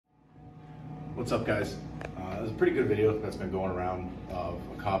What's up, guys? There's a pretty good video that's been going around of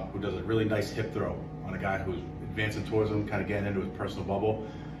a cop who does a really nice hip throw on a guy who's advancing towards him, kind of getting into his personal bubble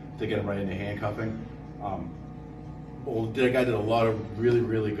to get him right into handcuffing. The guy did a lot of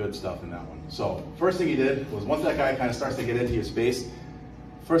really good stuff in that one. So first thing he did was, once that guy kind of starts to get into your space,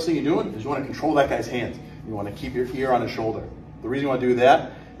 first thing you're doing is you want to control that guy's hands. You want to keep your ear on his shoulder. The reason you want to do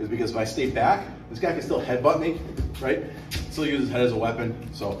that is because if I stay back, this guy can still headbutt me, right? Still use his head as a weapon.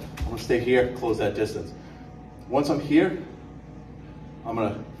 So I'm gonna stay here, close that distance. Once I'm here, I'm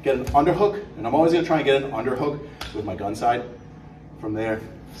gonna get an underhook, and I'm always gonna try and get an underhook with my gun side. From there,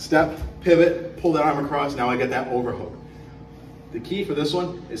 step, pivot, pull that arm across, now I get that overhook. The key for this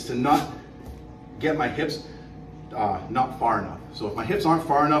one is to not get my hips not far enough. So if my hips aren't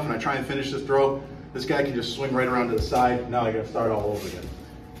far enough and I try and finish this throw, this guy can just swing right around to the side. Now I gotta start all over again.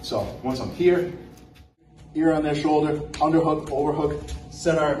 So once I'm here, ear on their shoulder, underhook, overhook,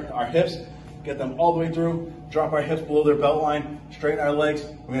 set our hips, get them all the way through, drop our hips below their belt line, straighten our legs.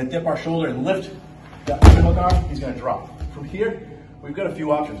 We're gonna dip our shoulder and lift that underhook arm, he's gonna drop. From here, we've got a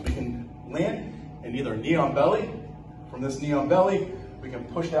few options. We can land and either knee on belly. From this knee on belly, we can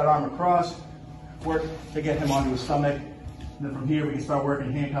push that arm across, work to get him onto his stomach. And then from here, we can start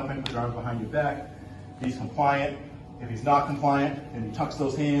working handcuffing, put your arms behind your back. If he's compliant. If he's not compliant and he tucks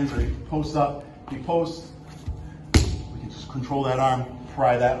those hands or he posts up, he posts, we can just control that arm,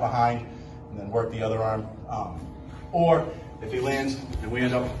 pry that behind, and then work the other arm. Or if he lands and we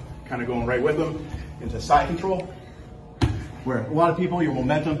end up kind of going right with him into side control, where a lot of people, your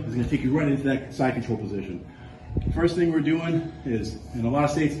momentum is going to take you right into that side control position. First thing we're doing is, in a lot of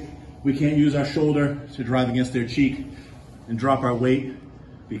states, we can't use our shoulder to drive against their cheek and drop our weight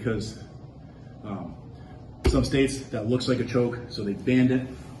because some states that looks like a choke, so they banned it.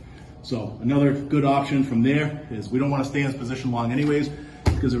 So another good option from there is, we don't want to stay in this position long anyways,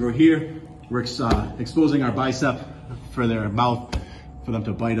 because if we're here, we're exposing our bicep for their mouth for them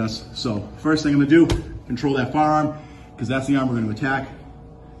to bite us. So first thing I'm gonna do, control that forearm, because that's the arm we're gonna attack.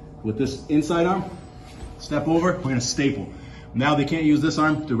 With this inside arm, step over, we're gonna staple. Now they can't use this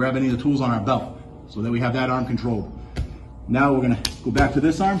arm to grab any of the tools on our belt, so that we have that arm controlled. Now we're gonna go back to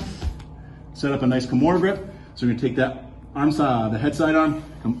this arm, set up a nice Kimura grip. So we're gonna take that arm side, the head side arm,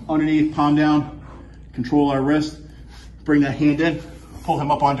 come underneath, palm down, control our wrist, bring that hand in, pull him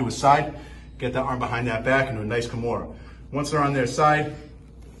up onto his side, get that arm behind that back into a nice Kimura. Once they're on their side,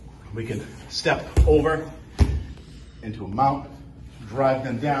 we can step over into a mount, drive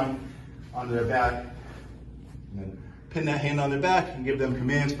them down onto their back, and then pin that hand on their back and give them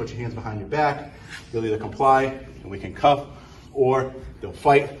commands. Put your hands behind your back. They'll either comply and we can cuff, or they'll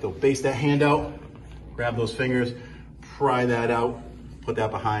fight, they'll base that hand out, grab those fingers, pry that out, put that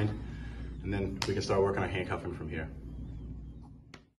behind, and then we can start working on handcuffing from here.